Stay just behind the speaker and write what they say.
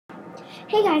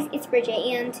Hey guys, it's Bridget,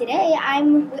 and today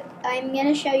I'm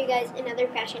gonna show you guys another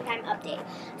Fashion Time update.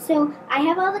 So I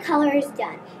have all the colors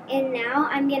done, and now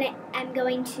I'm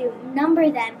going to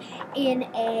number them in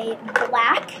a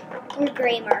black or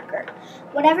gray marker,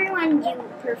 whatever one you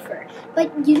prefer.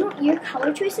 But your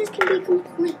color choices can be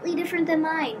completely different than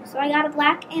mine. So I got a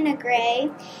black and a gray,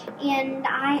 and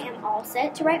I am all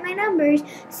set to write my numbers.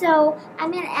 So I'm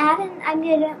gonna add,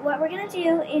 what we're gonna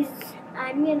do is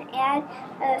I'm going to add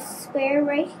a square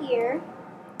right here,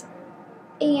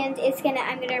 and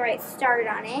I'm going to write start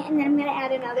on it, and then I'm going to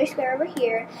add another square over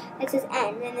here that says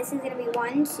end, and this is going to be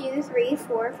 1, 2, 3,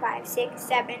 4, 5, 6,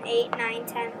 7, 8, 9,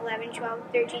 10, 11, 12,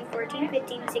 13, 14,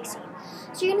 15, 16.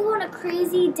 So you're going to go in a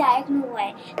crazy diagonal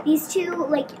way. These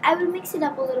two, I would mix it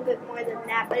up a little bit more than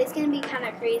that, but it's going to be kind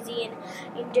of crazy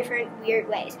in different weird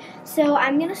ways. So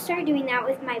I'm going to start doing that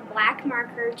with my black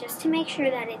marker just to make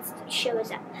sure that it shows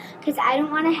up, because I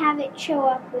don't want to have it show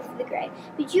up with the gray.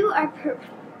 But you are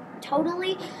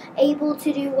totally able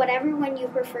to do whatever one you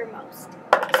prefer most.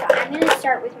 So I'm going to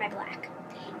start with my black.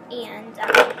 And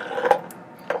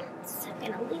so I'm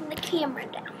going to lean the camera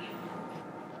down.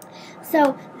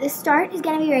 So the start is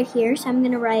going to be right here. So I'm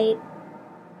going to write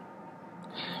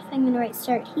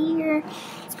start here.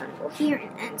 It's going to go here,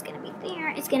 and end's going to be there.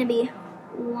 It's going to be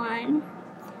 1,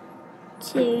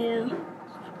 2,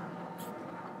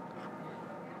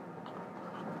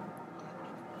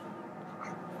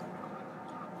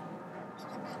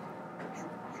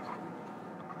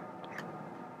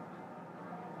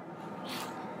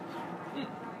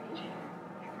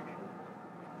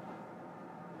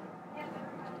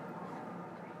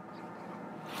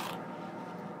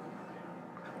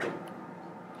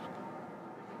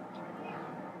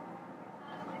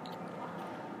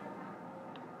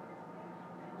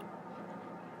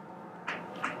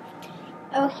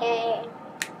 okay.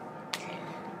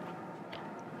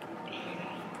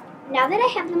 Now that I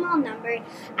have them all numbered,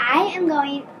 I am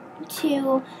going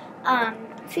to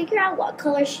figure out what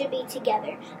colors should be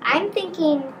together. I'm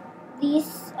thinking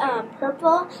these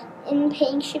purple and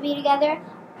pink should be together,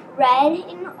 red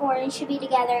and orange should be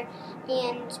together,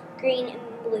 and green and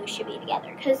blue should be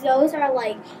together, because those are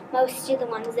most of the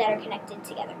ones that are connected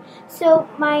together. So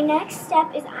my next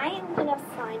step is I am going to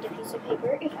find a piece of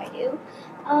paper, if I do,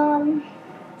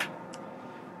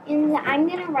 and I'm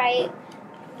going to write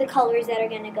the colors that are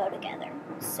going to go together.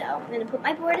 So I'm going to put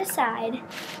my board aside,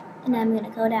 and I'm going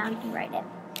to go down and write it.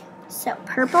 So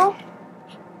purple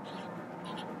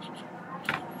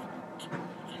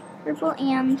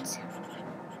and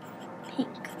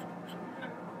pink,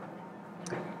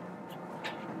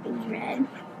 red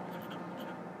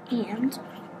and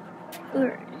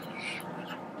orange,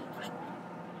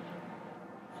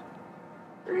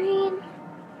 green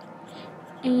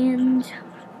and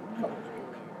blue.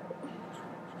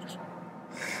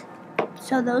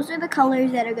 So those are the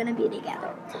colors that are going to be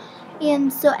together.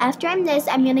 And so after I'm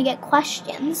going to get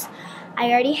questions.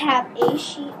 I already have a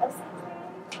sheet of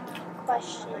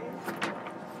questions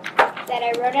that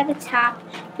I wrote at the top.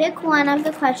 Pick one of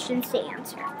the questions to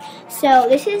answer. So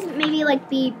this is maybe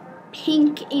the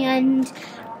pink and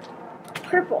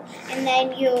purple. And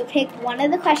then you'll pick one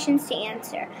of the questions to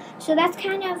answer. So that's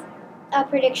kind of a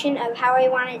prediction of how I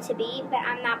want it to be, but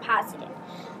I'm not positive.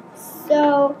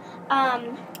 So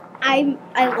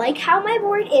I like how my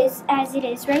board is as it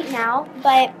is right now,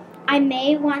 but I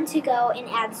may want to go and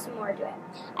add some more to it.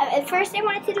 At first I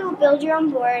wanted to do a build your own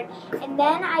board, and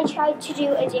then I tried to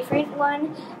do a different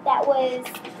one that was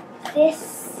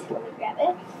this, let me grab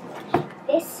it,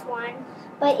 this one,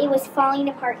 but it was falling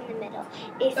apart in the middle.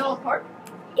 It fell apart?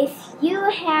 If you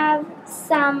have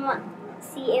some,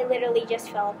 see, it literally just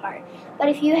fell apart. But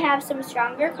if you have some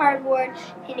stronger cardboard,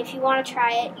 and if you want to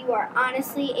try it, you are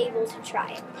honestly able to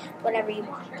try it, whatever you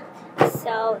want.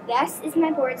 So this is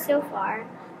my board so far.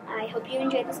 I hope you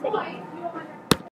enjoyed this video.